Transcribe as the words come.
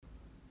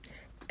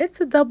It's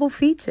a double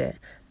feature.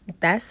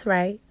 That's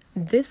right.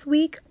 This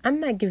week, I'm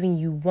not giving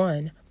you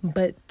one,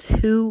 but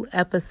two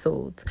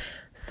episodes.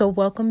 So,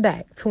 welcome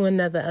back to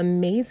another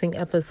amazing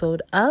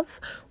episode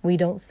of We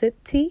Don't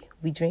Sip Tea,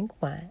 We Drink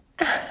Wine.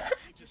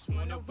 Just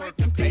wanna work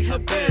and pay her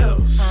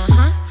bills.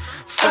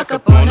 Fuck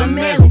up on a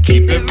man who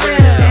keep it real.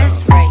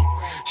 That's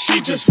right. She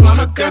just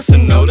want her girls to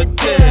know the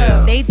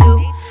deal. They do.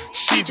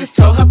 She just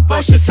told her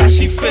boss just how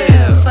she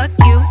feels. Fuck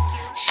you.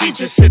 She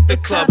just hit the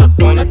club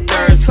up on a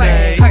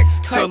Thursday. Twerk,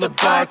 twerk, Told the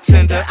twerk,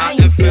 bartender I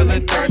twerk. am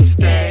feeling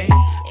thirsty.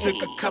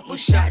 Took a couple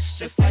shots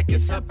just like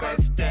it's her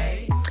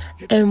birthday.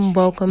 And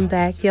welcome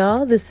back,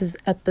 y'all. This is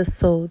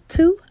episode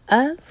 2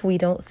 of We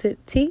Don't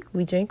Sip Tea,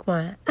 We Drink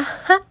Wine.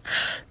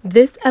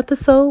 This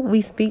episode,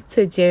 we speak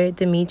to Jared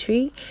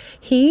Dimitri.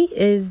 He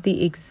is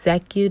the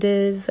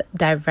executive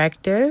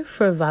director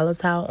for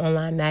Volatile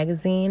Online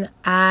Magazine.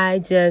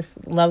 I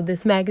just love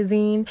this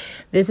magazine.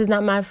 This is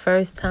not my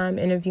first time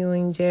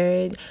interviewing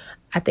Jared.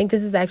 I think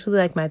this is actually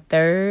like my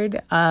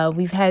third.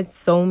 We've had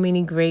so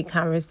many great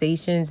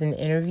conversations and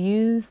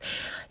interviews.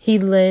 He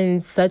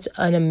lends such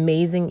an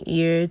amazing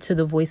ear to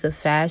the voice of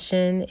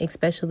fashion,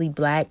 especially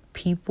Black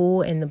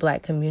people and the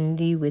Black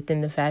community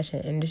within the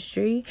fashion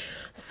industry.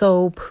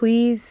 So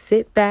please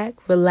sit back,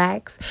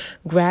 relax,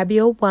 grab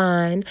your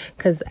wine,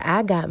 because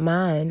I got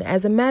mine.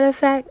 As a matter of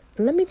fact,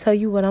 let me tell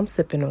you what I'm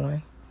sipping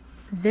on.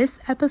 This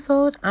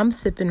episode, I'm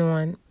sipping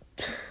on...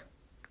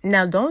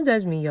 Now, don't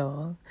judge me,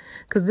 y'all,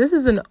 because this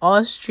is an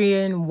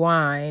Austrian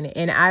wine,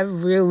 and I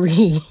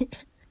really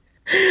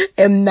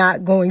am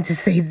not going to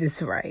say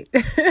this right.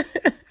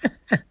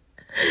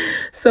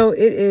 So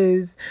it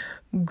is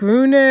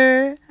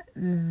Gruner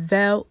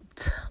Veltliner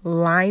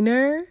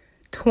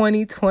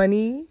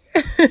 2020.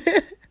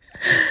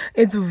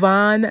 It's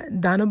Von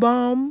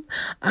Dannebaum.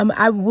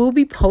 I will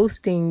be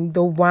posting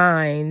the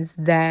wines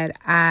that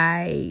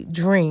I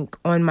drink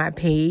on my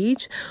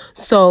page.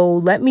 So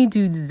let me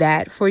do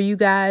that for you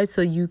guys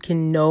so you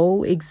can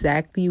know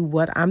exactly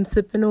what I'm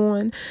sipping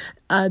on.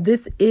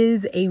 This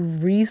is a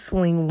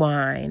Riesling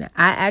wine.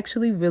 I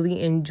actually really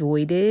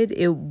enjoyed it.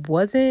 It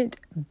wasn't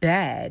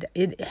bad.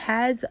 It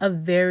has a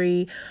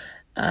very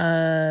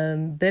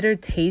bitter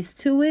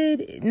taste to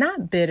it.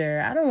 Not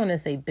bitter. I don't want to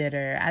say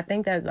bitter. I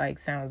think that like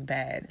sounds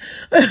bad.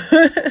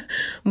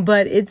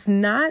 But it's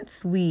not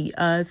sweet.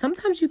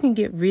 Sometimes you can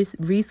get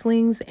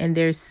Rieslings and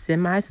they're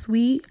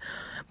semi-sweet,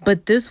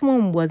 but this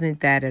one wasn't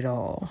that at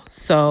all.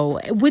 So,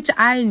 which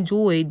I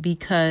enjoyed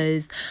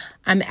because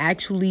I'm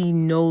actually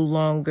no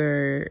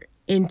longer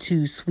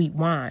into sweet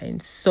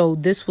wines. So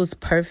this was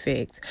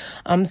perfect.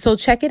 So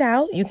check it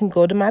out. You can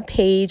go to my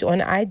page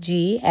on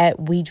IG at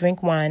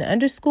WeDrinkWine_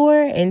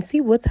 and see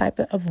what type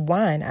of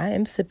wine I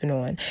am sipping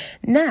on.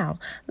 Now,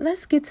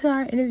 let's get to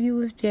our interview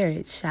with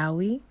Jared, shall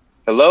we?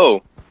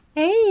 Hello.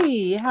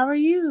 Hey, how are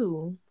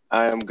you?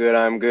 I am good.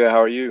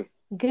 How are you?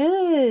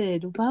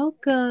 Good.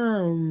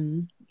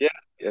 Welcome. Yeah.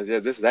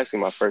 This is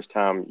actually my first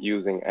time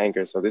using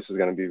Anchor, so this is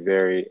going to be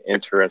very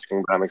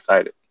interesting, but I'm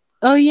excited.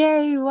 Oh,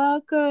 yay.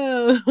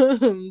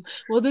 Welcome.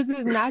 Well, this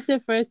is not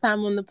your first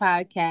time on the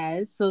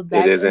podcast, so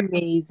that's isn't.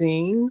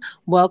 amazing.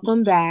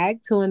 Welcome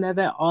back to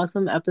another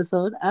awesome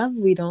episode of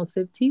We Don't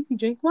Sip Tea, We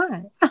Drink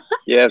Wine.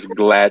 Yes,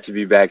 glad to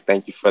be back.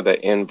 Thank you for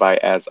the invite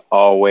as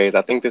always.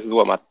 I think this is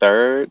my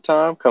third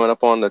time coming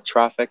up on the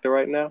trifecta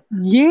right now.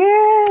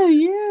 Yeah.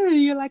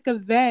 You're like a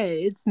vet.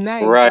 It's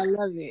nice. Right. I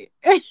love it.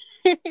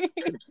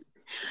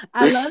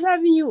 I love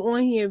having you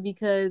on here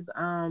because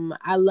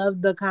I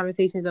love the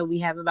conversations that we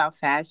have about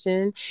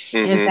fashion.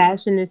 And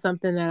fashion is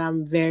something that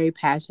I'm very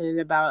passionate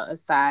about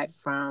aside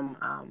from,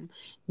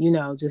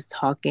 just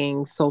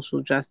talking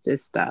social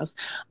justice stuff.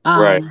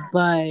 Right.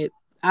 But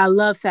I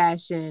love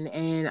fashion,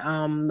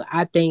 and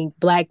I think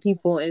Black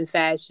people in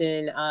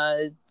fashion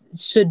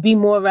should be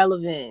more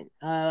relevant.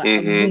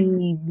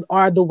 We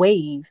are the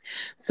wave.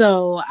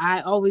 So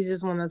I always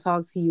just want to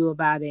talk to you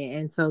about it.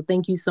 And so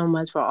thank you so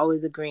much for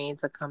always agreeing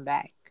to come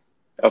back.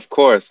 Of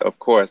course.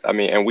 I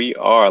mean, and we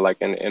are like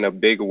in a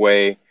big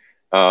way,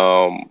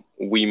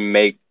 we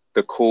make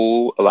the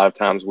cool. A lot of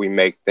times we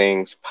make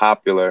things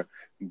popular,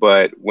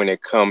 but when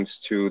it comes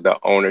to the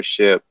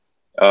ownership,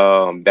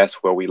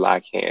 that's where we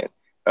lack in.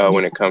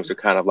 When it comes to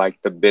kind of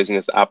like the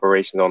business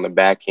operations on the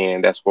back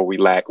end, that's where we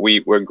lack.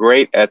 We're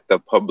great at the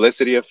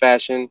publicity of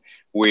fashion.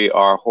 We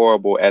are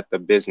horrible at the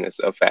business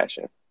of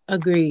fashion.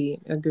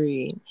 Agreed.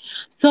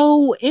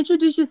 So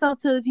introduce yourself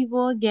to the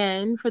people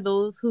again, for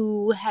those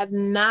who have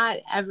not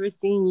ever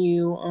seen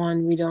you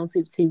on We Don't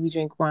Sip Tea, We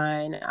Drink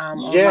Wine. Yes.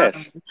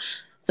 Online.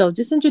 So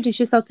just introduce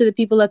yourself to the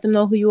people, let them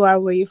know who you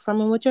are, where you're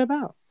from, and what you're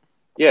about.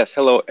 Yes.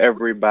 Hello,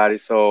 everybody.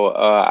 So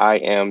I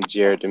am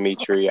Jared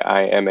Dimitri.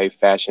 I am a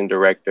fashion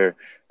director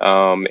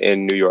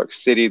in New York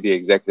City, the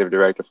executive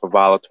director for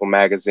Volatile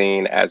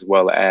Magazine, as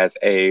well as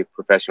a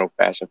professional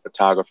fashion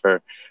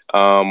photographer,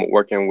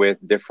 working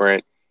with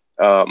different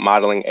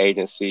modeling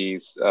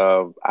agencies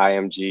of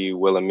IMG,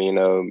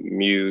 Wilhelmina,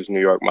 Muse, New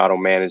York Model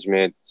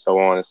Management, so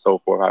on and so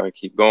forth. I would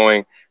keep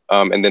going.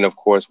 And then, of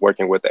course,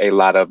 working with a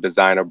lot of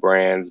designer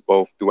brands,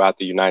 both throughout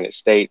the United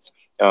States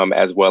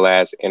as well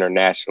as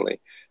internationally.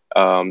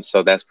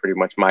 So that's pretty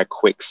much my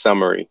quick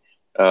summary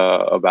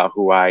about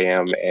who I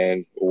am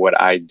and what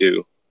I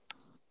do.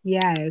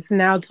 Yes.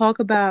 Now talk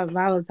about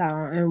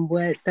Volatile and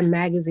what the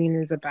magazine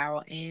is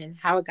about and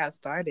how it got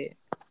started.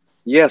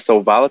 Yeah,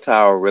 so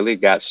Volatile really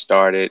got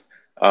started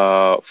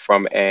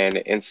from an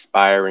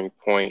inspiring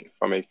point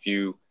from a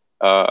few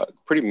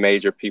pretty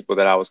major people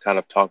that I was kind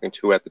of talking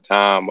to at the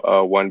time.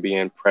 One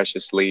being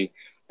Precious Lee,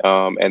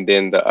 and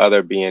then the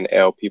other being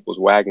L. Peoples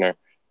Wagner,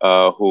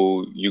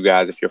 who you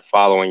guys, if you're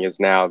following, is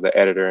now the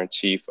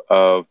editor-in-chief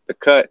of The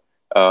Cut.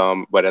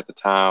 But at the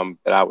time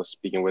that I was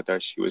speaking with her,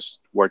 she was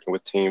working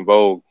with Teen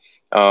Vogue.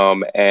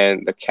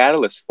 And the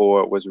catalyst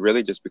for it was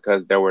really just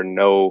because there were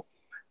no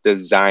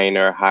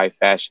designer high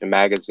fashion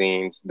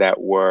magazines that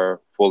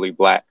were fully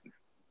Black.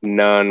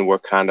 None were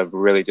kind of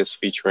really just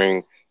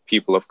featuring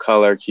people of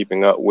color,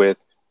 keeping up with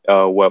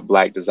what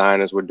Black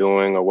designers were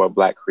doing or what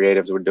Black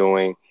creatives were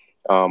doing,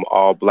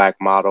 all Black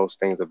models,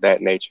 things of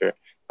that nature.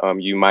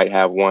 You might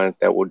have ones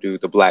that will do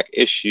the Black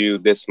issue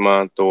this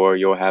month, or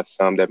you'll have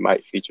some that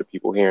might feature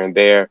people here and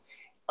there.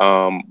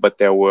 But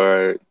there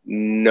were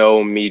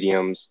no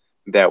mediums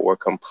that were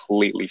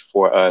completely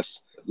for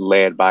us,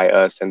 led by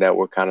us, and that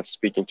were kind of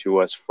speaking to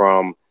us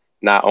from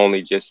not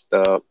only just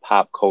the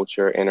pop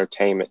culture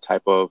entertainment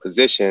type of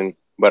position,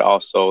 but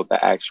also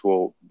the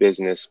actual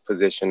business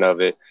position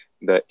of it,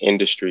 the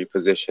industry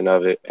position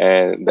of it,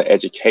 and the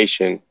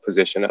education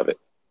position of it.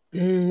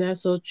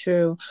 That's so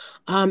true.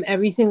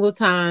 Every single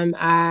time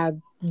I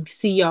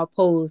see y'all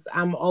post,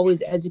 I'm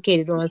always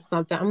educated on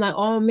something. I'm like,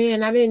 oh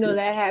man, I didn't know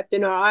that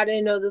happened, or I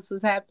didn't know this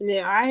was happening,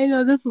 or I didn't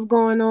know this was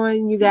going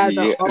on. You guys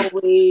are Yeah.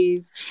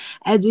 always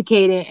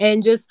educated,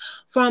 and just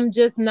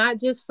not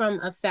just from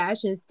a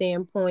fashion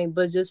standpoint,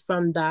 but just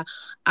from the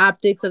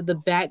optics of the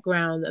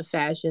background of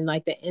fashion,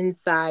 like the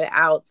inside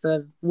outs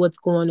of what's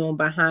going on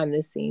behind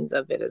the scenes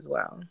of it as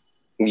well.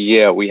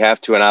 Yeah, we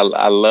have to. And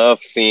I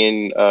love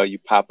seeing you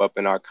pop up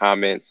in our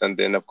comments. And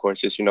then, of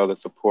course, just, the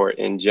support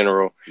in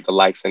general, the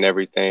likes and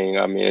everything.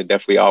 I mean, it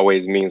definitely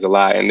always means a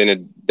lot. And then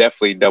it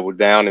definitely doubled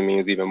down and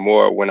means even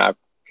more when I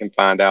can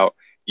find out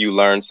you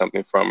learned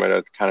something from it,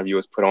 or kind of you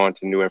was put on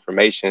to new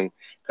information,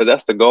 because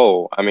that's the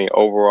goal. I mean,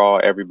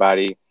 overall,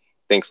 everybody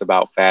thinks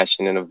about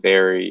fashion in a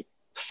very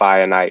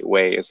finite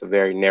way. It's a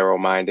very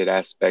narrow-minded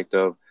aspect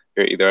of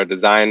you're either a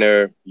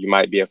designer, you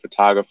might be a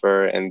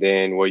photographer, and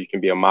then, well, you can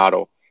be a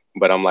model.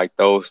 But I'm like,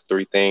 those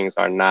three things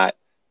are not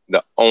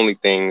the only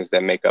things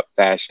that make up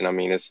fashion. I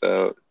mean, it's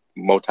a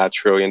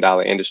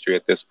multi-trillion-dollar industry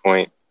at this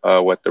point.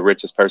 What the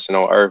richest person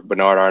on earth,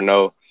 Bernard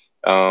Arnault,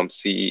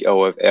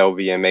 CEO of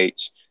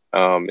LVMH,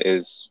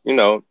 is,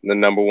 the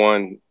number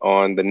one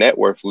on the net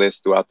worth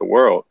list throughout the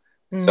world.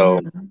 So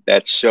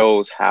that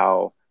shows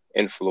how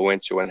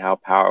influential and how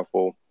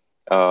powerful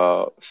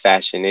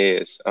fashion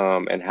is,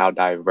 and how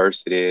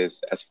diverse it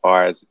is as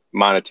far as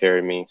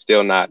monetary means.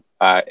 Still not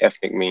by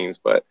ethnic means,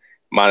 but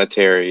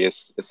monetary.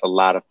 It's a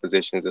lot of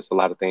positions. It's a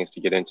lot of things to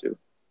get into.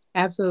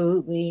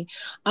 Absolutely.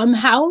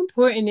 How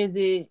important is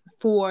it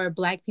for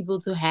Black people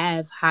to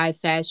have high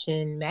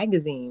fashion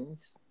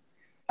magazines?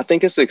 I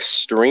think it's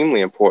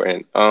extremely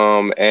important.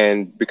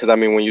 And because, I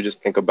mean, when you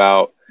just think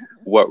about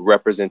what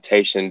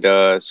representation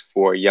does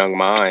for a young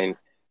mind,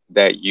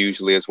 that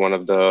usually is one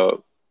of the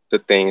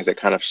things that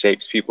kind of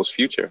shapes people's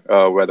future,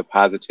 whether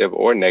positive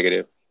or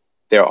negative.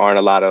 There aren't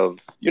a lot of,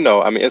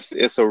 I mean,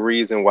 it's a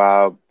reason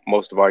why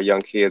most of our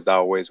young kids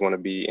always want to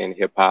be in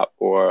hip hop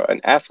or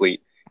an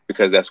athlete,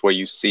 because that's where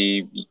you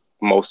see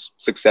most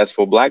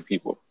successful Black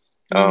people.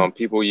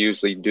 People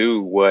usually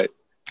do what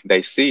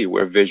they see.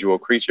 We're visual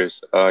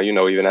creatures.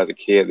 Even as a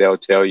kid, they'll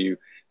tell you,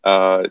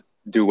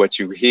 do what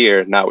you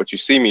hear, not what you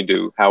see me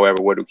do.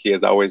 However, what do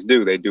kids always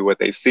do? They do what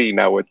they see,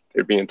 not what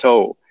they're being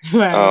told.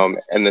 Right.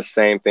 And the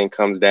same thing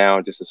comes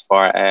down just as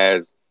far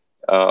as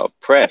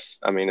press.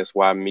 I mean, it's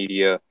why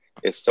media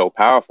is so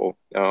powerful.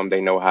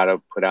 They know how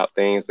to put out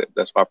things.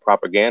 That's why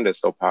propaganda is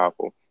so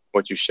powerful.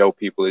 What you show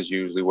people is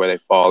usually where they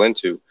fall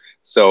into.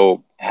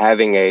 So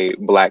having a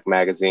Black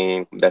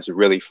magazine that's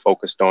really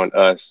focused on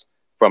us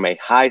from a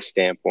high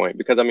standpoint,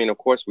 because I mean, of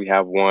course, we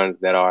have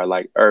ones that are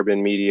like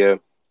urban media,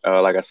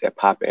 like I said,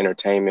 pop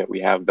entertainment,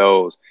 we have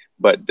those,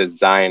 but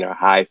designer,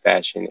 high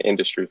fashion,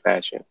 industry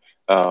fashion,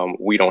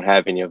 we don't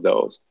have any of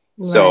those.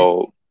 Right.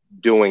 So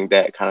doing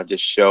that kind of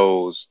just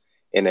shows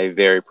in a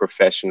very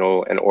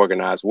professional and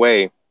organized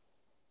way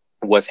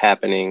what's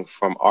happening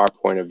from our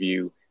point of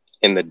view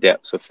in the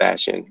depths of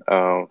fashion,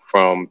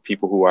 from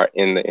people who are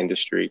in the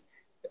industry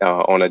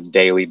on a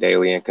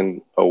daily,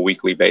 and a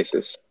weekly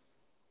basis.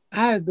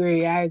 I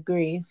agree. I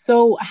agree.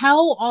 So,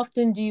 how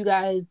often do you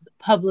guys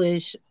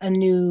publish a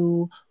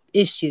new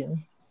issue?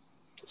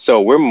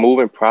 So we're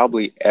moving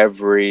probably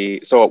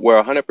so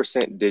we're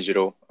 100%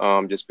 digital,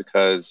 just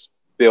because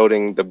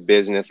building the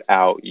business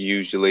out,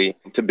 usually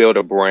to build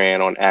a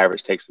brand on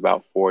average takes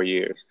about 4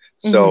 years.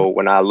 So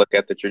when I look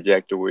at the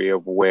trajectory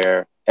of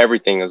where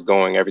everything is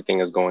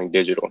going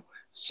digital.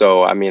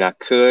 So, I mean, I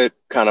could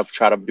kind of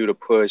try to do the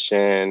push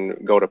and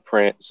go to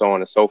print, so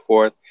on and so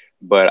forth,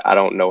 but I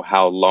don't know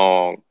how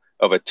long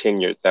of a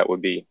tenure that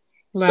would be.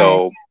 Right.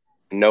 So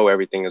know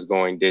everything is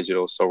going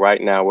digital. So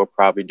right now we'll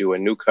probably do a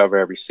new cover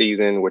every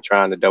season. We're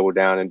trying to double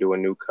down and do a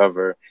new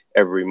cover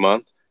every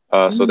month.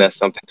 So that's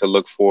something to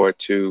look forward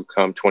to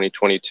come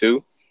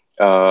 2022.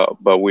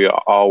 But we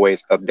are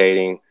always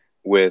updating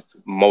with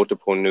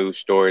multiple news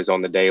stories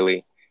on the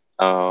daily.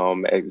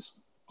 It's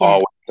Yeah.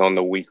 always on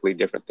the weekly,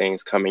 different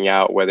things coming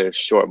out, whether it's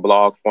short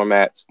blog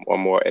formats or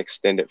more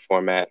extended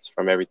formats,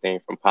 from everything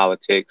from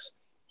politics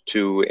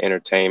to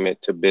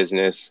entertainment to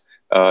business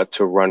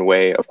to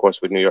runway. Of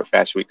course, with New York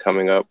Fashion Week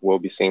coming up, we'll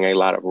be seeing a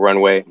lot of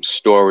runway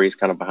stories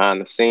kind of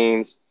behind the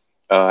scenes,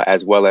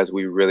 as well as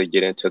we really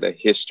get into the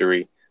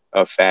history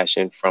of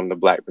fashion from the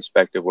Black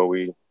perspective, where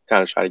we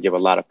kind of try to give a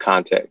lot of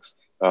context,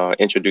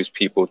 introduce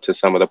people to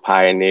some of the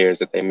pioneers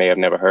that they may have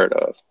never heard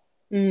of.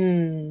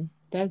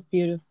 That's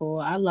beautiful.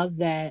 I love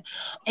that.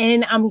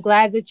 And I'm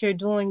glad that you're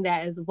doing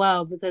that as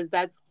well, because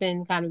that's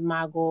been kind of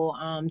my goal,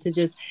 to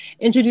just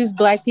introduce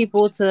Black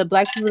people to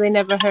Black people they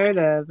never heard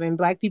of, and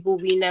Black people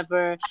we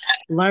never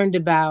learned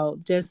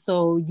about, just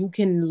so you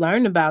can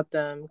learn about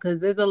them, because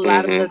there's a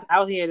lot of Mm-hmm. us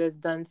out here that's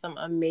done some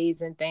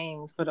amazing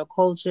things for the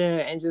culture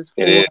and just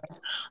It for is.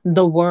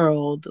 the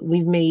world.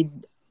 We've made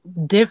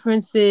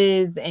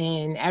differences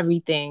and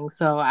everything.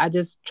 So I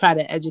just try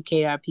to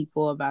educate our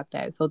people about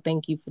that. So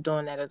thank you for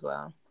doing that as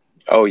well.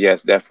 Oh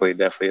yes, definitely,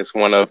 definitely. It's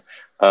one of,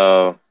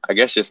 I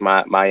guess, just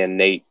my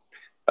innate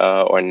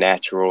or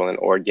natural and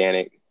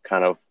organic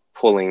kind of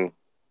pulling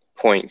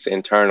points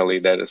internally,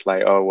 that it's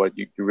like, oh, well,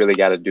 you really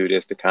got to do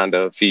this to kind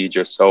of feed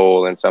your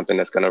soul, and something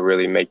that's going to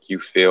really make you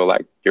feel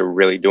like you're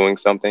really doing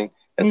something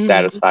and Mhm.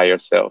 satisfy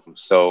yourself.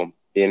 So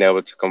being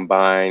able to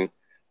combine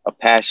a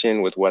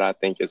passion with what I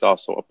think is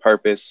also a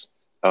purpose,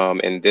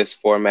 in this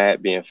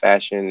format, being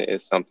fashion,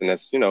 is something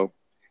that's,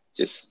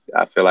 just,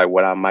 I feel like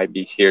what I might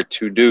be here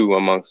to do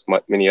amongst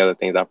many other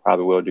things I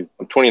probably will do.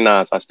 I'm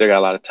 29, so I still got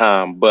a lot of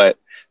time, but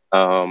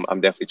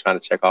I'm definitely trying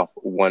to check off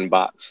one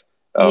box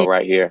Yeah.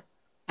 right here.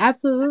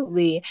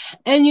 Absolutely.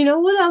 And you know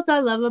what else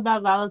I love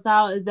about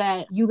Volatile is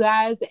that you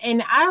guys,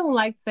 and I don't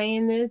like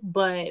saying this,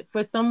 but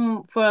for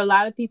a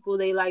lot of people,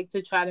 they like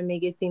to try to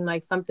make it seem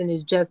like something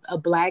is just a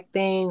Black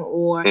thing,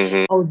 or,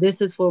 Hmm. oh,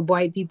 this is for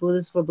white people,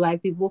 this is for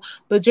Black people.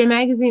 But your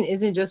magazine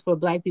isn't just for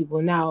Black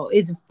people. Now,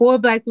 it's for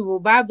Black people,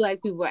 by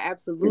Black people, Yeah.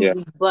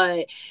 absolutely.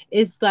 But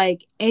it's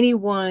like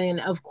anyone,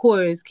 of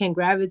course, can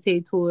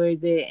gravitate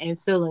towards it and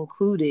feel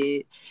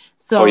included. Oh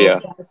So yeah.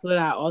 that's what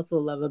I also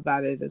love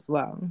about it as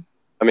well.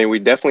 I mean, we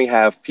definitely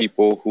have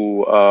people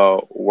who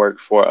work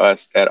for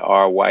us that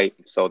are white,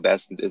 so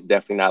that's it's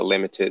definitely not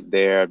limited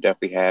there.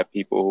 Definitely have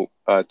people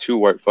to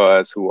work for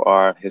us who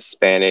are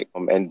Hispanic,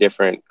 and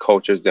different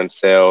cultures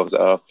themselves.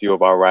 A few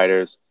of our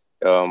writers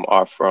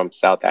are from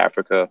South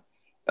Africa.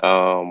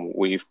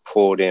 We've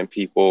pulled in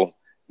people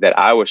that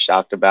I was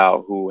shocked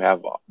about, who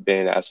have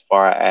been as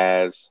far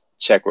as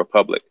Czech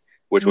Republic,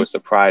 which was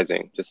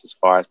surprising, just as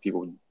far as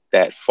people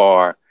that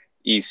far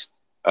east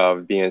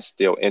of being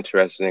still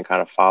interested in kind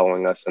of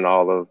following us in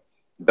all of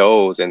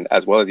those, and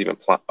as well as even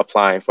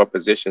applying for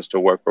positions to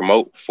work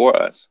remote for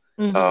us.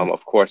 Mhm.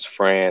 Of course,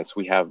 France,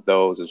 we have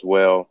those as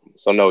well.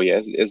 So no, yeah,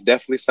 it's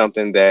definitely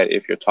something that,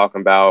 if you're talking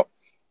about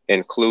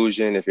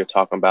inclusion, if you're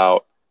talking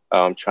about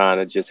trying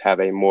to just have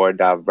a more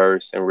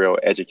diverse and real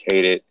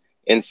educated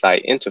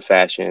insight into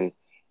fashion,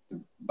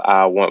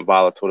 I want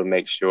Volatile to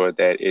make sure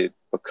that it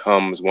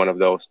becomes one of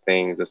those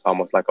things that's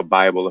almost like a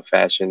Bible of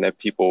fashion, that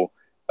people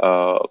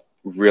uh,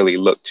 really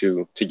look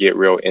to get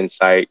real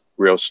insight,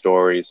 real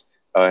stories,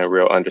 and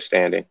real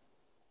understanding.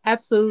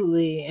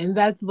 Absolutely. And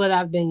that's what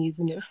I've been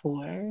using it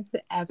for.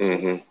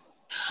 Absolutely.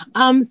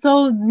 Hmm.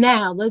 So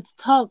now let's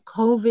talk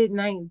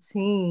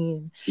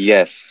COVID-19.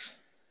 Yes.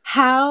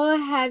 How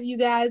have you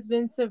guys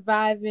been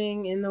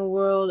surviving in the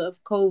world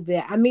of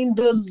COVID? I mean,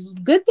 the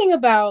good thing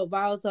about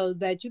Volatile is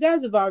that you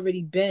guys have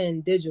already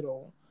been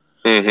digital.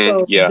 Hmm.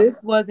 So Yeah. this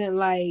wasn't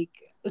like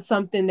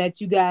something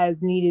that you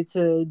guys needed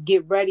to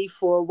get ready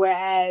for.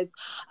 Whereas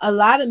a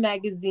lot of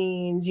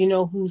magazines,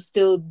 who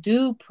still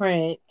do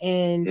print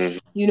and,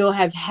 Hmm.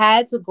 have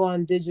had to go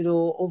on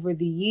digital over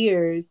the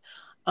years,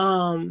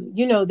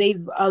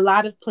 they've a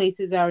lot of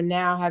places are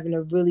now having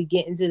to really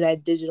get into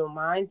that digital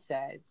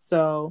mindset.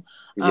 So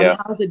Yeah.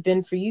 how's it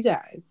been for you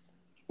guys?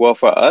 Well,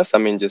 for us, I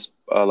mean, just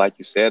like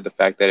you said, the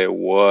fact that it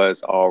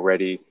was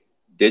already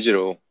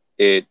digital,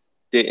 it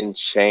didn't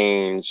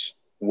change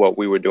what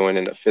we were doing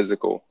in the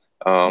physical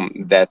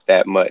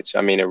that much.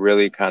 I mean, it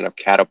really kind of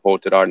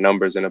catapulted our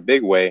numbers in a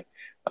big way,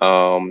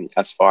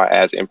 as far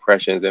as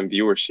impressions and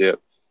viewership.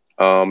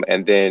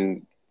 And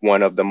then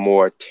one of the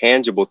more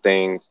tangible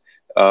things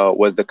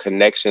was the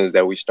connections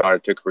that we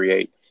started to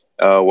create,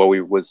 where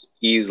we was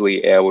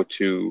easily able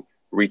to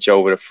reach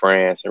over to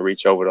France and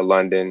reach over to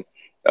London,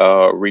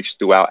 reach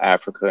throughout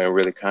Africa, and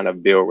really kind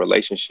of build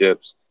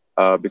relationships,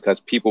 because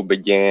people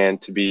began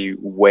to be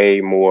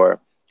way more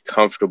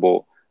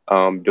comfortable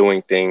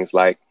doing things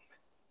like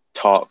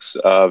talks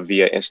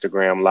via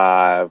Instagram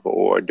Live,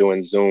 or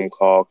doing Zoom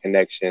call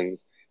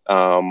connections,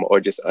 or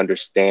just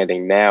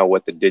understanding now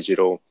what the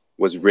digital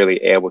was really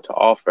able to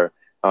offer,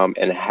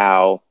 and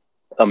how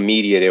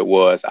immediate it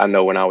was. I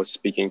know when I was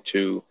speaking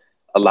to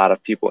a lot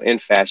of people in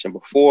fashion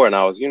before, and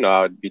I was,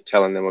 I would be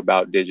telling them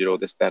about digital,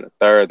 this, that, and the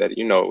third, that,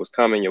 it was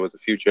coming, it was the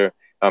future.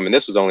 And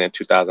this was only in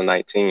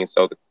 2019.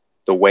 So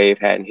the wave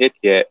hadn't hit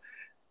yet.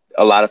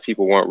 A lot of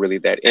people weren't really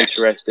that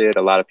interested.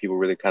 A lot of people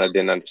really kind of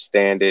didn't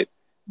understand it.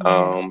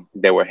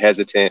 They were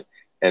hesitant.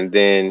 And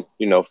then,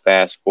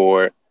 fast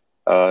forward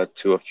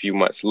to a few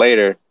months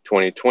later,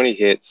 2020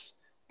 hits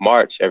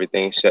March,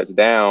 everything shuts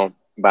down.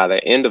 By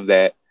the end of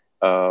that,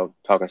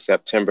 talking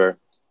September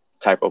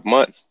type of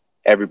months,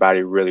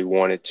 everybody really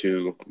wanted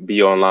to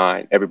be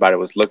online. Everybody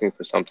was looking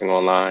for something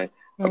online.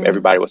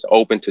 Everybody was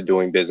open to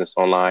doing business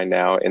online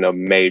now in a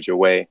major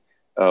way.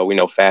 We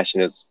know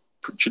fashion is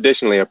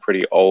traditionally a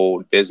pretty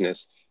old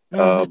business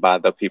by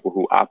the people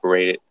who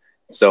operate it.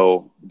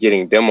 So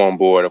getting them on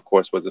board, of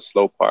course, was a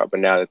slow part. But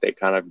now that they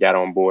kind of got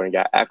on board and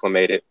got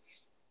acclimated,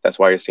 that's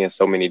why you're seeing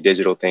so many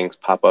digital things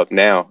pop up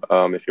now.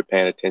 If you're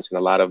paying attention,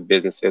 a lot of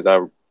businesses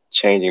are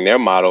changing their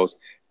models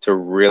to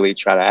really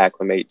try to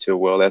acclimate to,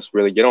 well, let's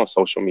really get on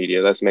social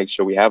media. Let's make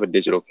sure we have a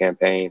digital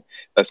campaign.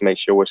 Let's make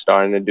sure we're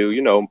starting to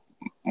do,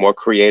 more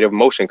creative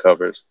motion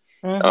covers,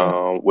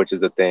 which is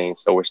the thing.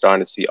 So we're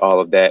starting to see all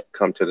of that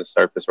come to the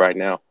surface right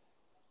now.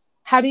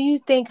 How do you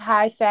think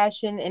high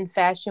fashion and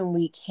Fashion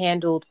Week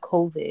handled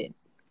COVID?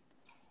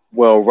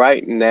 Well,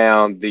 right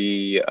now,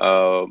 the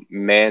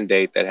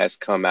mandate that has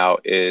come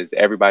out is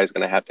everybody's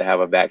going to have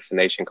a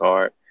vaccination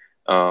card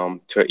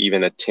to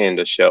even attend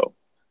a show.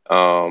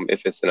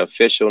 If it's an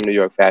official New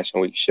York Fashion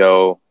Week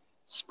show,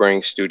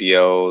 Spring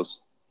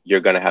Studios,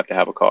 you're going to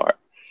have a card.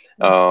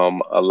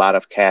 A lot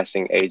of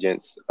casting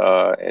agents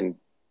and,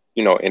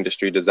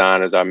 industry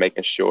designers are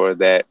making sure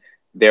that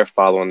they're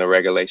following the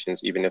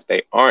regulations, even if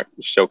they aren't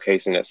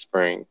showcasing at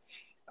Spring.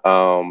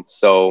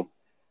 So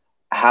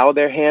how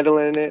they're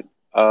handling it,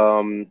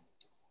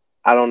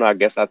 I don't know. I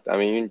guess,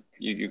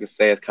 you could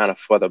say it's kind of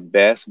for the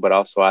best, but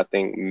also I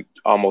think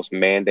almost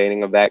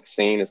mandating a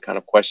vaccine is kind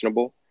of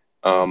questionable.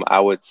 I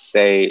would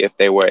say if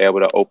they were able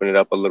to open it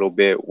up a little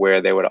bit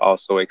where they would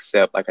also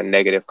accept like a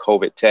negative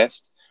COVID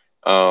test,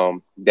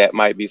 that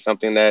might be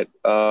something that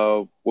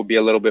would be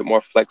a little bit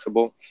more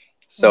flexible.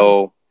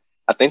 So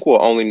I think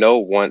we'll only know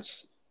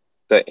once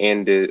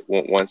New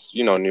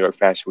York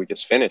Fashion Week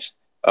is finished.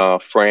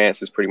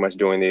 France is pretty much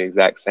doing the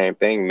exact same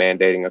thing,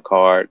 mandating a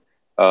card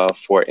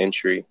for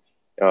entry.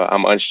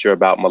 I'm unsure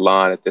about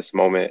Milan at this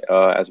moment,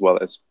 as well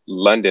as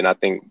London. I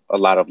think a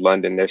lot of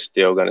London, they're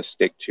still going to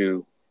stick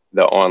to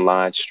the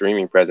online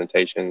streaming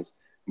presentations,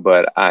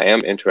 but I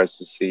am interested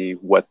to see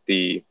what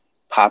the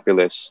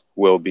populace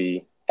will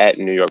be at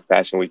New York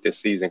Fashion Week this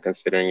season,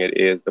 considering it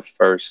is the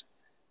first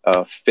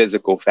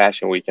physical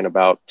fashion week in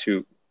about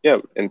 3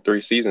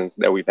 seasons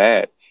that we've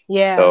had.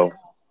 Yeah. So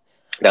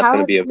that's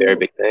going to be a very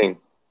big thing.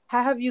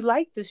 How have you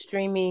liked the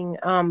streaming,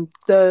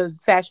 the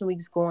Fashion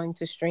Weeks going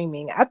to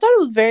streaming? I thought it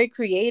was very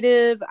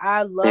creative.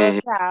 I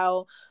loved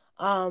how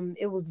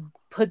it was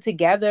put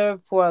together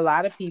for a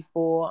lot of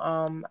people.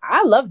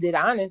 I loved it,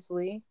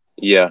 honestly.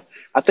 Yeah,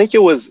 I think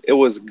it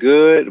was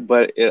good,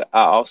 but I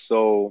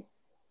also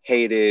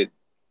hated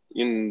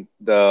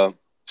the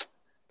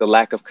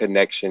lack of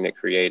connection it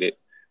created.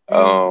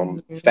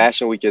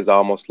 Fashion Week is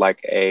almost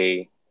like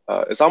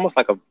it's almost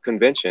like a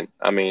convention.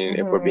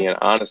 If we're being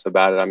honest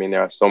about it,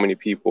 there are so many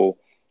people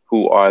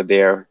who are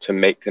there to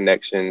make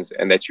connections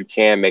and that you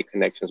can make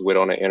connections with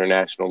on an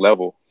international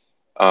level.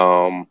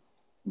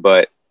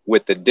 But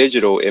with the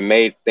digital, it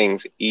made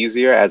things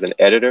easier as an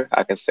editor.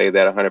 I can say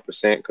that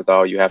 100% because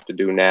all you have to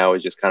do now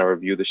is just kind of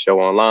review the show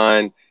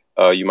online.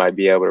 You might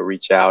be able to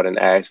reach out and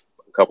ask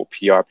a couple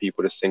PR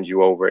people to send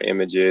you over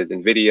images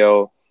and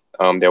video.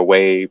 They're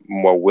way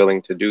more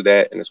willing to do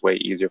that, and it's way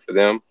easier for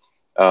them.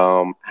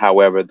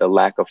 However, the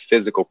lack of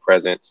physical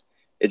presence,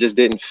 it just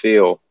didn't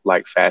feel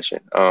like fashion.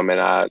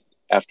 And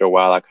after a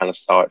while, I kind of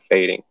saw it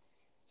fading.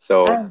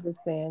 So I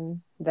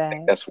understand that. I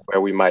think that's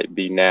where we might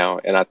be now.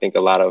 And I think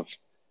a lot of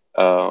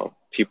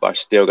people are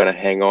still going to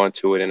hang on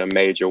to it in a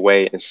major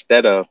way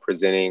instead of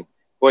presenting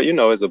what,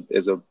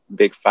 is a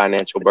big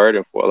financial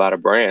burden for a lot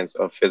of brands,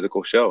 a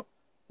physical show.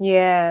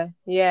 Yeah.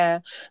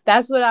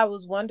 That's what I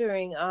was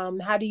wondering.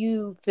 How do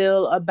you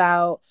feel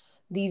about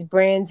these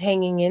brands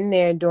hanging in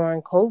there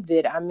during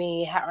COVID?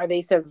 Are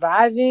they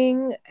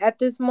surviving at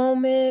this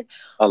moment?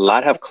 A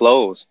lot have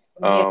closed.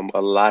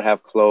 A lot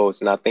have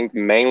closed. And I think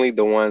mainly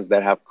the ones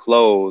that have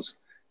closed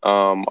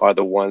are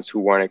the ones who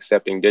weren't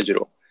accepting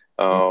digital.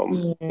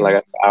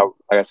 Like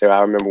I said,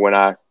 I remember when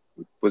I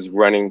was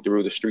running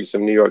through the streets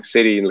of New York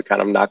City and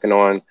kind of knocking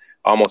on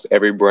almost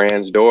every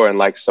brand's door in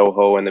like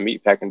Soho and the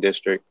Meatpacking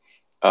District,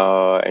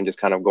 and just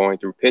kind of going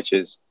through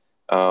pitches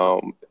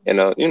in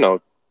a,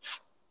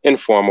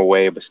 informal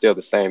way, but still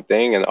the same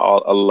thing. And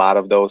a lot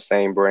of those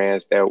same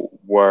brands that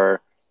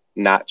were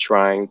not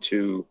trying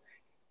to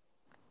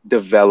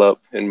develop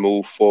and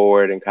move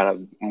forward and kind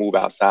of move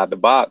outside the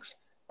box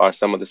are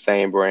some of the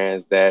same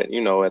brands that,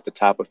 at the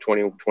top of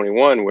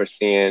 2021, we're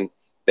seeing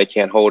they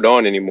can't hold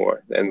on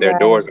anymore and their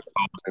doors are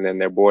closed and then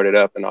they're boarded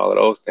up and all of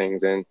those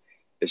things. And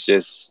it's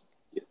just,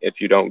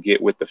 if you don't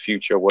get with the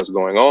future of what's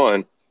going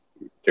on,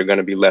 you're going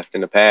to be left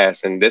in the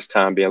past. And this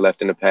time being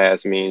left in the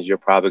past means you're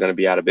probably going to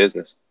be out of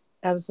business.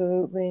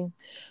 Absolutely.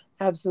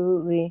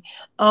 Absolutely.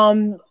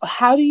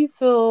 How do you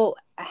feel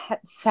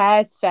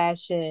fast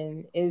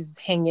fashion is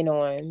hanging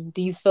on?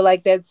 Do you feel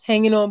like that's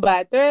hanging on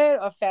by a thread,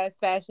 or fast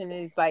fashion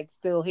is like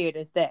still here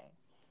to stay?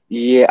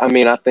 Yeah, I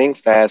mean, I think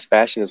fast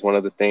fashion is one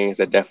of the things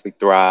that definitely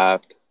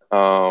thrived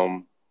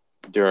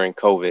during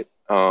COVID.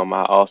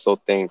 I also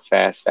think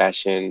fast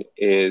fashion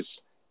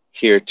is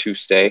here to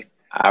stay.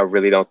 I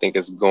really don't think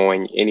it's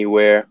going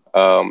anywhere.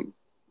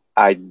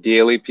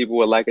 Ideally, people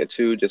would like it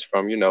to, just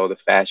from, the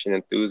fashion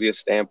enthusiast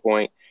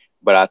standpoint.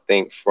 But I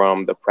think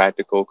from the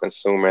practical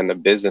consumer and the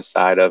business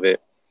side of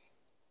it,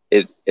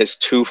 it's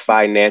too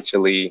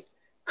financially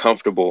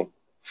comfortable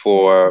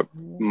for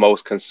Mhm.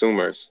 most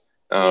consumers.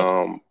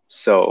 Yeah.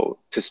 So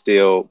to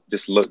still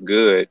just look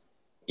good,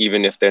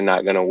 even if they're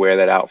not going to wear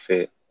that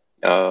outfit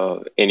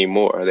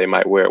anymore, they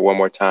might wear it one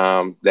more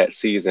time that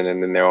season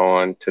and then they're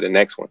on to the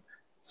next one.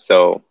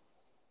 So,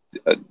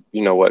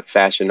 you know what,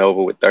 Fashion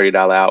Nova with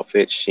 $30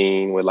 outfits,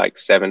 Sheen with like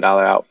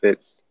 $7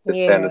 outfits, this,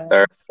 that, and the Yeah.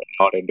 third.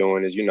 All they're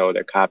doing is,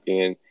 they're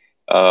copying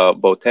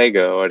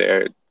Bottega, or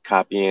they're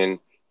copying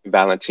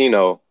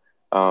Valentino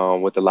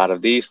with a lot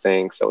of these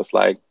things. So it's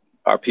like,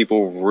 are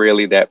people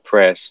really that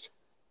pressed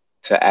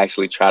to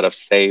actually try to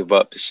save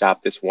up to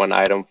shop this one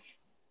item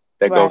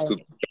that goes through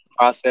Right. the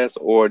process,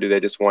 or do they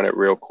just want it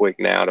real quick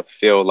now to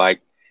feel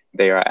like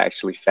they are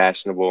actually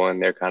fashionable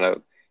and they're kind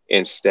of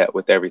in step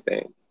with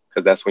everything?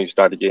 Because that's when you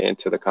start to get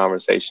into the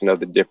conversation of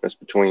the difference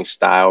between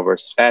style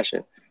versus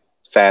fashion.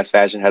 Fast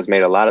fashion has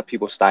made a lot of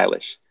people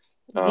stylish,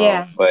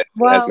 Yeah. but it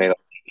has Well, made a lot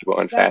of people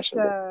that's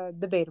unfashionable.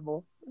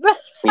 debatable.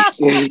 Well,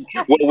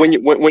 when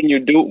you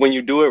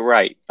do it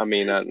right, I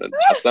mean,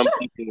 some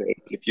people,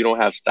 if you don't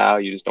have style,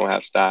 you just don't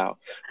have style.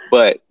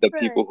 But the Right.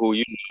 people who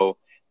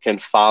can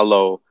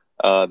follow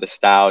the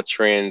style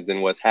trends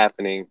and what's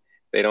happening,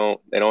 they don't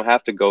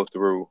have to go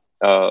through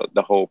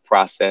the whole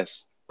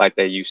process like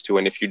they used to.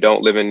 And if you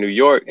don't live in New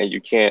York and you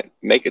can't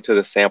make it to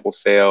the sample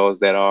sales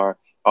that are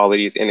all of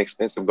these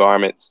inexpensive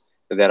garments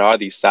that are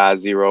these size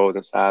zeros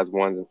and size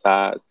ones and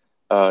size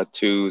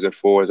twos or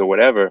fours or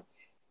whatever,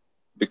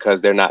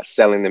 because they're not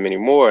selling them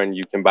anymore and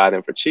you can buy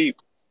them for cheap.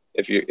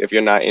 If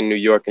you're not in New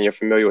York and you're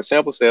familiar with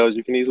sample sales,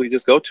 you can easily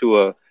just go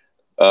to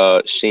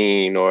a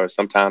Sheen, or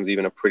sometimes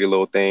even a Pretty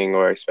Little Thing,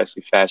 or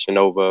especially Fashion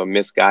Nova,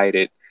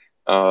 Misguided.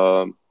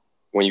 Um,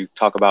 when you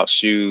talk about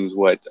shoes,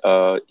 what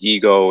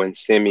Ego and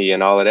Simi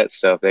and all of that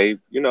stuff, they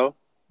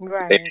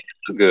Right.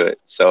 look good.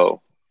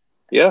 So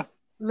yeah.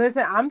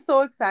 Listen, I'm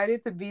so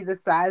excited to be the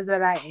size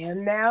that I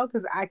am now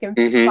because I can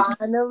Hmm.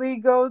 finally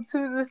go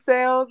to the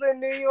sales in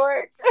New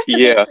York. The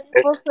Yeah.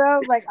 sample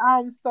sales, like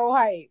I'm so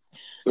hyped.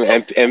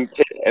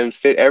 And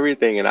fit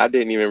everything. And I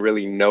didn't even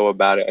really know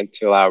about it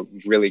until I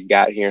really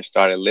got here and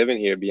started living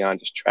here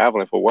beyond just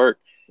traveling for work.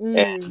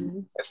 And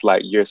Mm. it's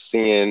like you're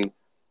seeing,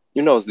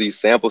 these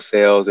sample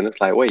sales, and it's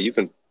like, wait, you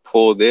can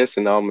pull this,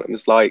 and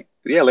it's like,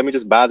 yeah, let me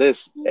just buy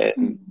this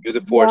and use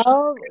it for a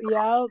Yup,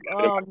 yup.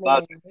 in Oh my man.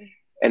 closet.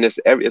 And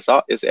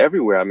it's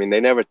everywhere. I mean, they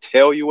never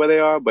tell you where they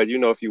are, but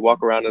if you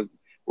walk around the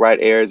right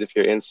areas, if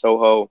you're in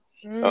Soho,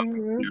 uh,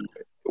 Hmm.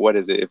 what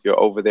is it? If you're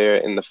over there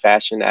in the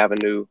Fashion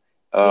Avenue,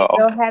 Yeah, uh,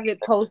 they'll have it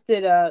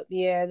posted up.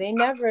 Yeah, they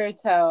never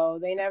tell.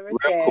 They never real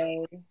quick,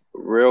 say.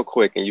 real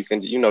quick, and you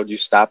can, you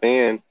stop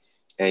in,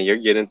 and you're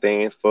getting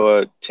things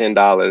for $10,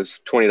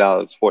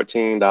 $20,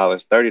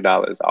 $14,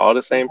 $30, all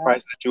the same Yeah,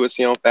 price that you would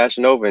see on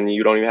Fashion Nova, and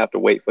you don't even have to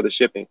wait for the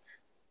shipping.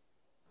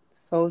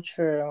 so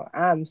true.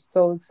 I'm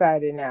so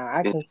excited now.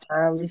 I can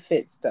finally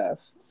fit stuff.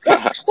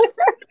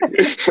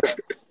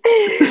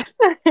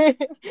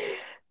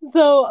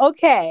 So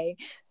okay,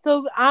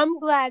 so I'm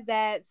glad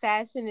that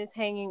fashion is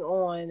hanging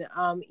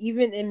on,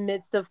 even in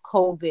midst of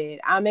COVID.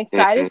 I'm Hmm.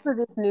 excited for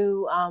this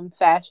new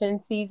fashion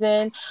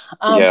season.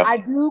 Yeah. I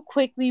do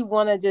quickly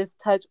want to just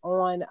touch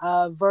on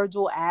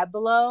Virgil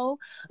Abloh.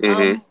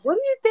 Hmm. What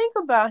do you think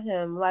about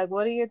him? Like,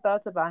 what are your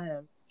thoughts about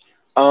him?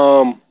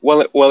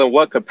 Well, in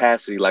what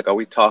capacity? Like, are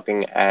we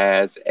talking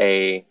as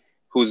a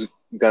who's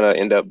gonna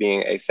end up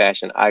being a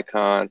fashion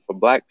icon for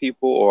Black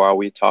people, or are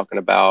we talking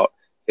about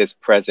his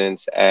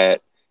presence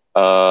at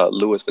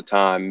Louis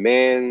Vuitton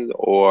Men's,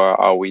 or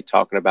are we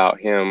talking about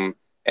him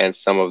and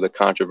some of the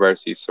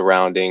controversies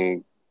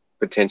surrounding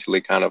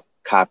potentially kind of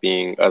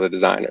copying other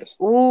designers?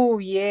 Oh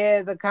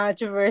yeah, the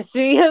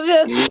controversy of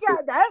him.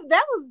 Yeah,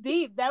 that was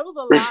deep. That was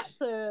a lot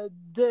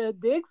to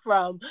dig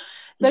from.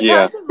 The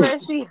Yeah.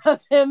 controversy of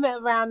him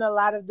around a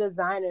lot of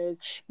designers,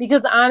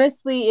 because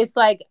honestly, it's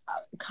like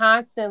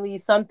constantly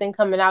something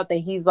coming out that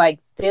he's like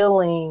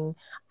stealing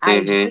Hmm.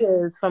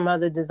 ideas from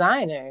other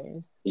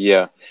designers.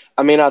 Yeah.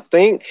 I mean, I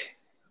think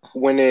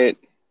when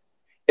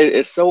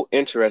it's so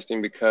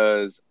interesting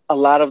because a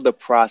lot of the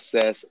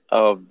process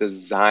of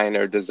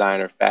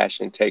designer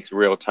fashion takes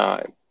real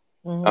time.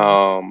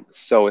 Mm-hmm.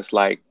 So it's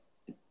like,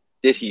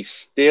 did he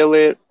steal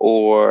it,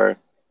 or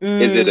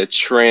is it Mm, a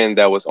trend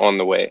that was on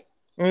the way?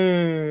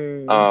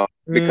 mm,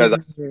 Because a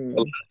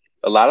mm.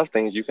 a lot of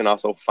things you can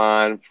also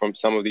find from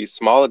some of these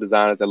smaller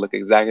designers that look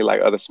exactly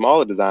like other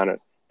smaller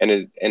designers,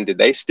 And did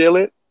they steal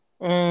it?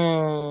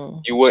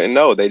 Mm. You wouldn't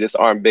know. They just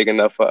aren't big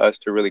enough for us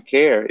to really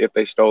care if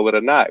they stole it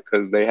or not,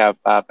 because they have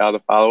 5,000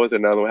 followers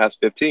and another one has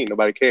 15.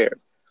 Nobody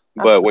cares.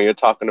 But when you're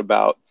talking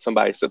about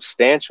somebody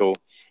substantial,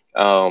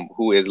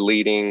 who is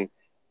leading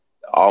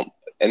an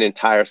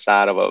entire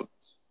side of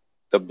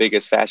the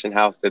biggest fashion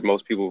house that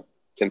most people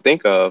can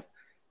think of,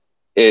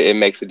 it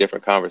makes a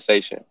different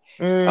conversation.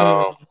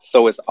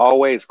 So it's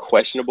always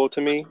questionable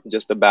to me,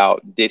 just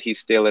about, did he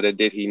steal it or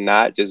did he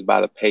not, just by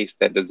the pace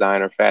that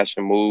designer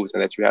fashion moves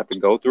and that you have to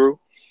go through.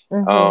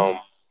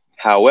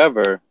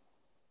 However,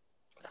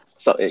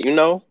 so,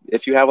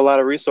 if you have a lot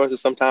of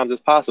resources, sometimes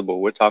it's possible.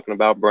 We're talking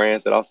about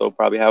brands that also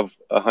probably have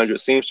 100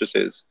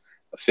 seamstresses,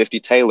 50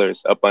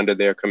 tailors up under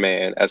their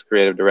command as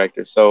creative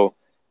directors. So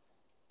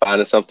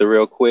finding something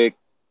real quick,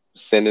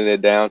 sending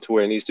it down to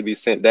where it needs to be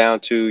sent down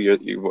to,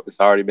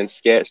 it's already been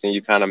sketched, and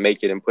you kind of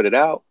make it and put it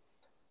out.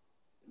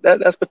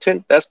 That's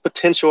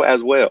potential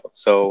as well.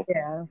 So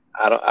Yeah.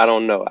 I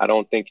don't know. I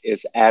don't think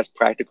it's as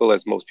practical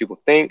as most people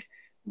think,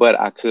 but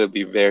I could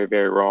be very,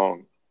 very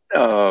wrong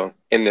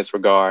in this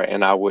regard,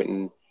 and I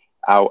wouldn't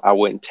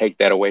take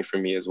that away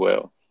from me as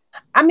well.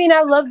 I mean,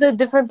 I love the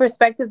different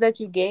perspective that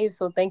you gave.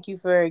 So thank you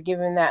for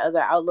giving that other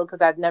outlook, because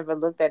I'd never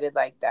looked at it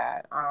like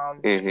that.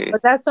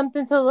 But that's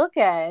something to look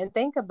at and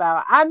think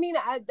about. I mean,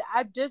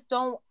 I just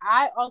don't.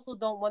 I also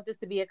don't want this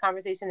to be a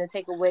conversation to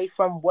take away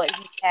from what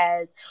he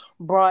has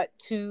brought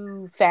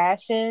to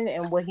fashion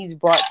and what he's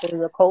brought to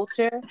the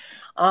culture.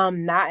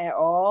 Not at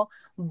all.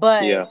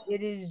 But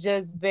it is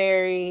just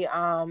very.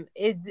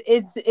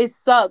 It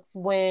sucks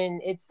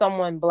when it's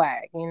someone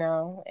black, and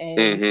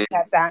you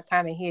have to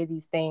kind of hear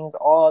these things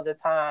all the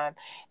time,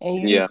 and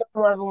you just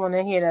don't ever want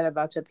to hear that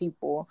about your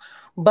people.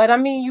 But I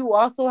mean, you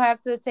also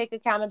have to take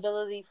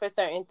accountability for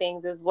certain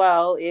things as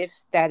well, if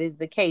that is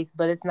the case.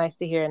 But it's nice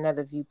to hear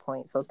another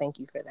viewpoint, so thank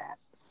you for that.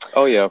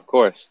 Oh yeah, of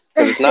course,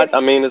 because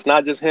it's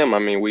not just him. I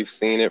mean, we've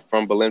seen it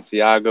from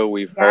Balenciaga,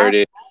 we've heard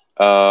it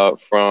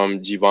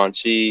from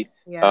Givenchy.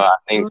 I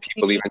think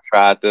people even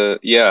tried to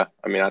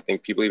I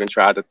think people even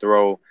tried to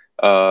throw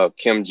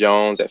Kim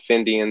Jones at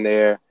Fendi in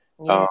there.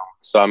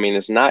 So I mean,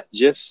 it's not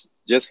just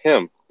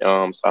him.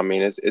 So I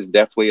mean, it's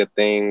definitely a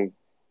thing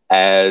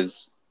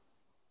as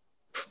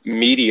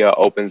media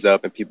opens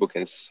up and people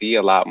can see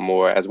a lot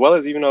more, as well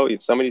as, even though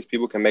some of these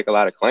people can make a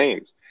lot of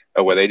claims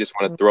where they just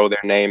want to throw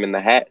their name in the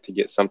hat to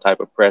get some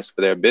type of press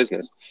for their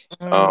business.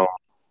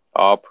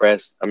 All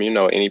press, I mean,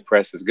 any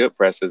press is good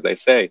press, as they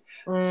say.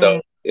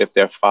 So if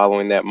they're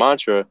following that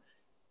mantra,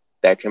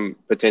 that can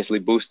potentially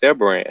boost their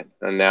brand.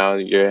 And now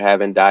you're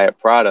having Diet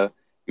Prada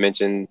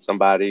mention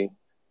somebody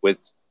with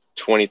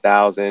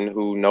 20,000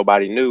 who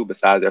nobody knew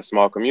besides their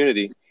small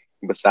community,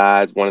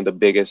 besides one of the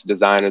biggest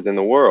designers in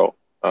the world.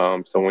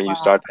 So when you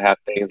start to have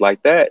things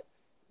like that,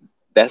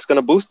 that's going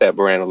to boost that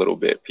brand a little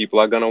bit. People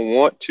are going to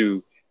want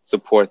to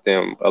support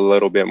them a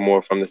little bit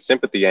more from the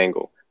sympathy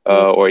angle,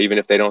 or even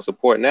if they don't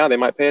support now, they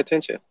might pay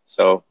attention.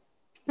 So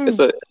it's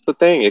a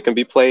thing. It can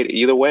be played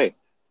either way.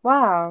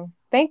 Wow.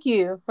 Thank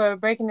you for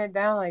breaking it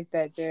down like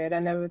that, Jared. I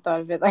never thought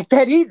of it like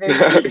that either.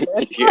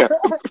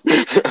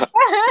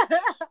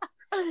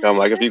 I'm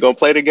like, if you're gonna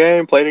play the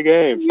game, play the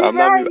game. So I'm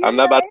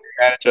not about to be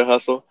mad at your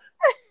hustle.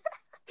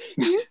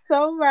 You're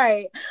so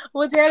right.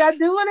 Well, Jared, I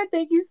do want to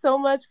thank you so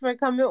much for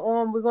coming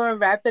on. We're going to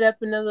wrap it up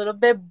in a little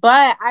bit,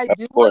 but I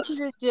do want you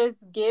to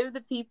just give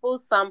the people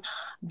some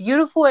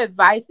beautiful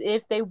advice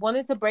if they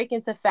wanted to break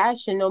into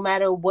fashion, no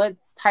matter what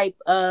type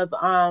of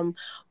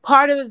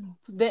part of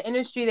the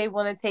industry they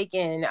want to take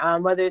in,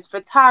 whether it's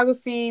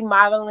photography,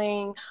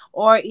 modeling,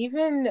 or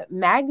even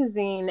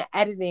magazine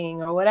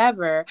editing or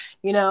whatever.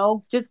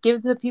 Just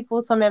give the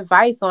people some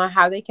advice on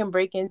how they can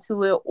break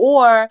into it,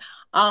 or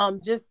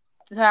just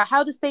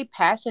how to stay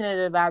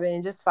passionate about it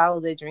and just follow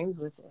their dreams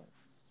with it.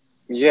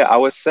 Yeah, I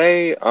would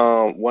say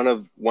one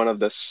of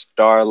the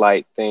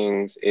starlight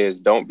things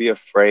is, don't be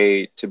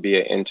afraid to be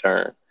an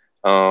intern.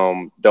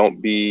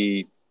 Don't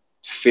be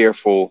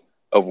fearful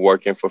of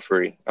working for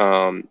free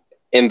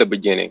in the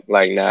beginning.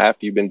 Like, now,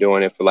 after you've been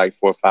doing it for like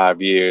 4 or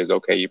 5 years,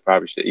 okay, you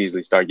probably should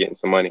easily start getting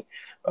some money.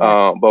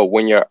 But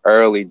when you're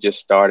early, just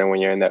starting,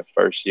 when you're in that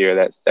first year,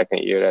 that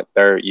second year, that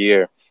third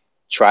year,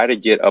 try to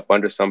get up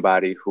under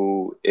somebody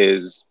who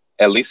is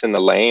at least in the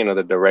lane or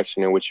the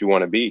direction in which you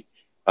want to be.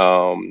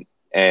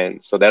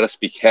 And so that'll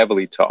speak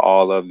heavily to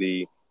all of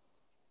the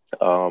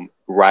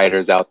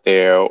writers out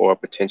there, or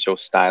potential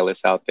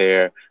stylists out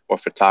there, or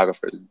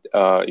photographers.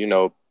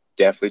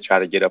 Definitely try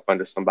to get up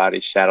under somebody,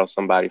 shadow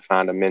somebody,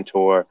 find a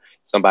mentor,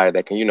 somebody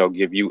that can,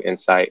 give you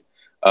insight.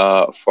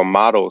 For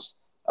models,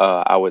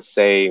 I would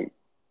say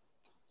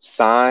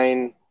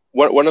sign.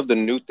 One of the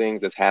new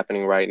things that's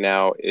happening right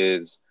now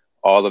is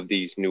all of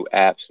these new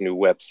apps, new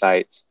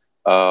websites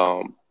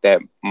that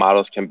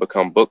models can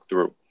become booked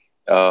through.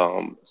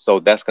 So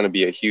that's going to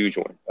be a huge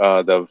one.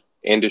 The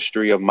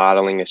industry of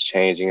modeling is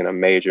changing in a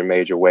major,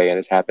 major way, and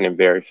it's happening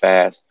very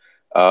fast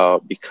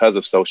because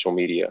of social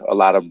media. A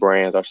lot of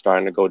brands are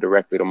starting to go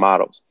directly to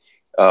models.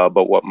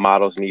 But what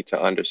models need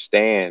to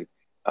understand,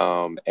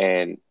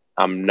 and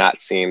I'm not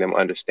seeing them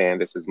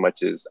understand this as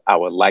much as I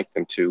would like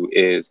them to,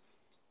 is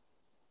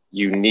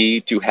you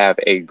need to have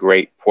a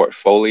great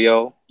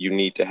portfolio. You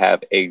need to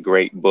have a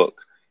great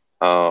book.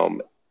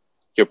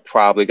 You're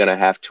probably going to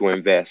have to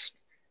invest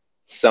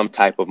some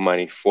type of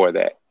money for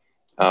that.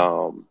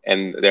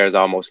 And there's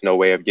almost no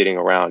way of getting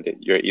around it.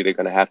 You're either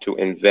going to have to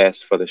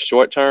invest for the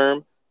short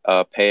term,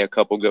 pay a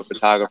couple good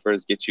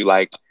photographers, get you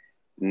like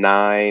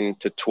 9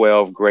 to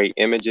 12 great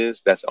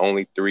images. That's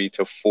only 3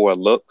 to 4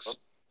 looks.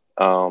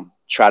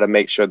 Try to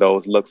make sure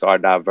those looks are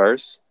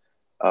diverse.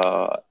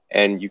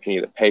 And you can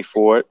either pay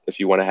for it if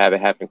you want to have it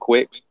happen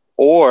quick,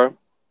 or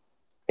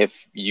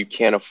if you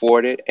can't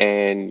afford it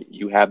and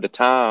you have the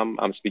time.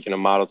 I'm speaking of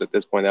models at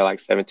this point, they're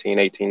like 17,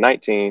 18,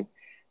 19,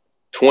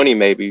 20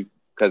 maybe,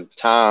 because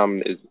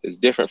time is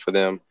different for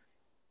them.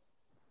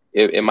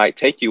 It might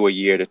take you a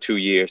year to 2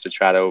 years to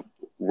try to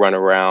run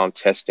around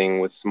testing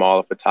with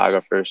smaller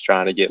photographers,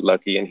 trying to get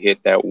lucky and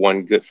hit that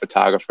one good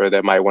photographer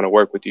that might want to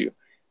work with you,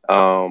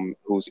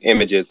 whose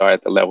images are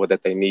at the level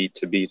that they need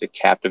to be to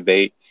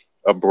captivate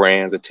a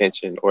brand's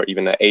attention or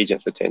even an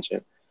agent's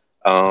attention.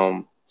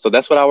 So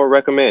that's what I would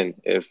recommend.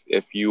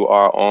 If you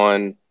are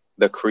on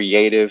the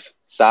creative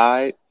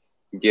side,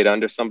 get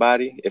under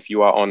somebody. If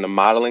you are on the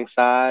modeling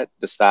side,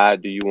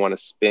 decide, do you want to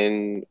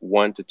spend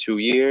 1 to 2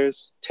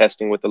 years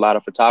testing with a lot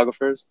of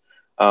photographers?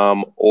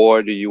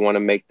 Or do you want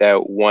to make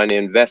that one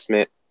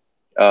investment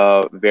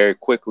very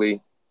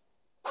quickly,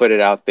 put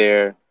it out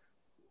there,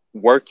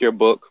 work your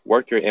book,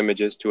 work your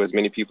images to as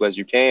many people as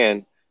you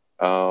can,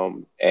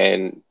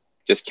 and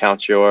just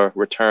count your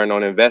return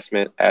on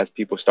investment as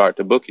people start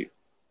to book you.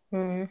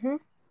 Mm-hmm.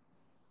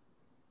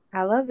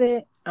 I love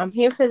it. I'm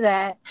here for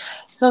that.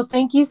 So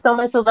thank you so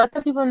much. So let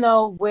the people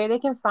know where they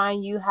can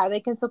find you, how they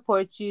can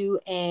support you,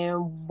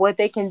 and what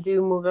they can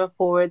do moving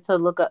forward to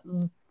look up,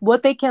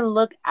 what they can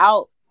look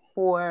out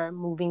for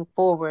moving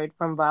forward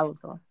from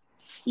Volatile.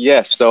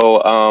 Yes,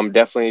 so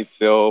definitely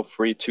feel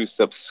free to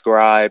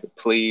subscribe,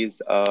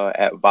 please,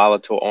 at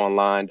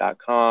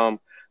volatileonline.com.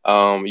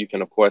 You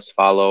can, of course,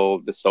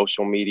 follow the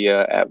social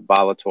media at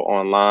Volatile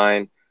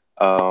Online.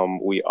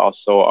 We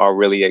also are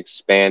really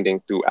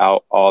expanding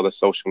throughout all the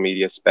social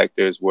media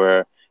specters,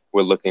 where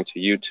we're looking to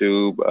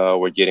YouTube.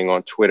 We're getting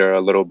on Twitter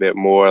a little bit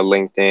more,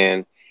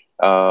 LinkedIn,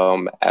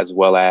 as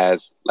well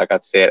as, like I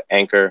said,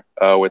 Anchor.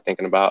 We're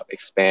thinking about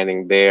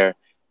expanding there,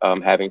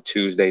 having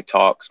Tuesday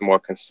talks more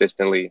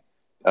consistently,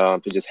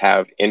 to just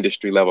have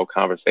industry level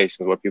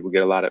conversations where people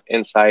get a lot of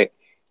insight.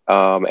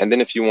 And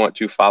then if you want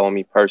to follow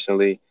me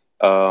personally,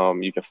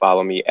 you can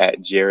follow me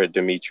at Jared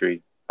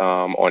Dimitri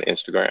on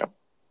Instagram.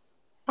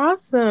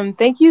 Awesome.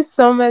 Thank you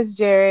so much,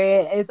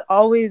 Jared. It's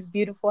always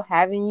beautiful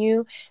having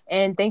you.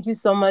 And thank you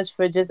so much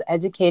for just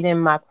educating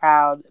my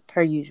crowd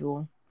per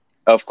usual.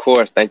 Of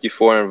course. Thank you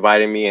for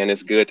inviting me. And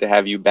it's good to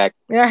have you back.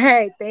 All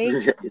right.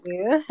 Thank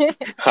you.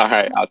 All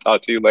right. I'll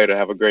talk to you later.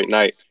 Have a great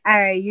night. All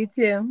right. You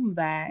too.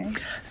 Bye.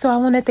 So I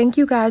want to thank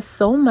you guys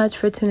so much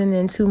for tuning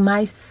in to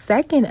my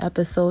second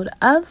episode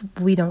of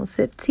We Don't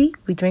Sip Tea,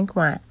 We Drink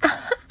Wine.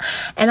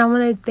 And I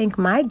want to thank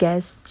my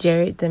guest,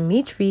 Jared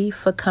Dimitri,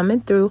 for coming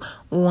through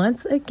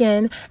once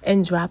again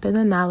and dropping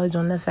the knowledge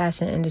on the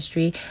fashion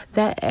industry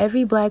that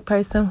every Black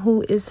person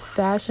who is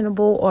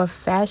fashionable or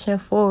fashion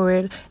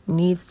forward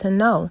needs to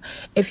know.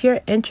 If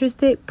you're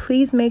interested,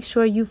 please make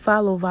sure you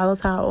follow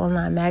Volatile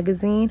Online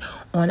Magazine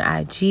on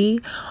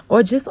IG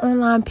or just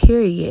online,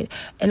 period.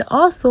 And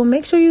also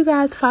make sure you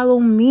guys follow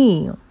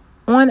me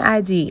on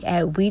IG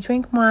at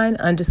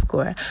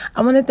WeDrinkWine_.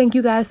 I want to thank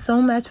you guys so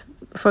much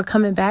for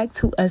coming back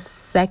to a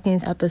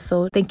second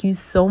episode. Thank you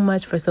so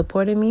much for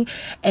supporting me,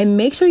 and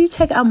make sure you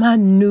check out my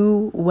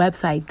new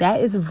website. That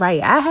is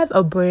right, I have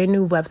a brand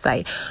new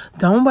website.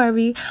 Don't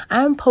worry,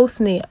 I'm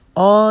posting it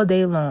all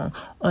day long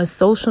on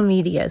social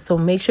media, so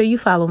make sure you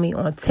follow me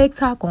on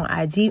TikTok, on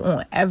IG,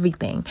 on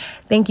everything.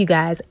 Thank you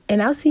guys,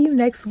 and I'll see you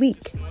next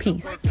week.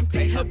 Peace.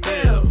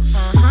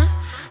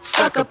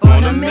 Fuck up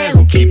on a man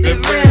who keep it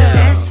real.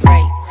 That's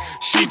right.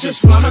 She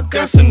just want her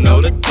girls to know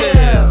the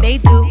deal. They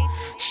do.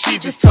 She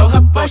just told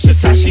her boss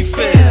just how she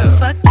feel.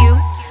 Fuck you.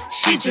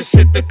 She just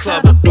hit the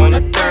club up on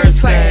a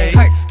Thursday.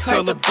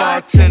 Told the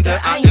bartender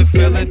I am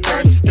feeling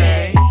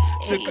thirsty.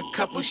 Took a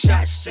couple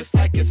shots just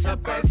like it's her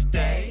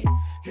birthday.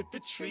 Hit the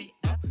tree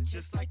up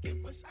just like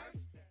it was Earth.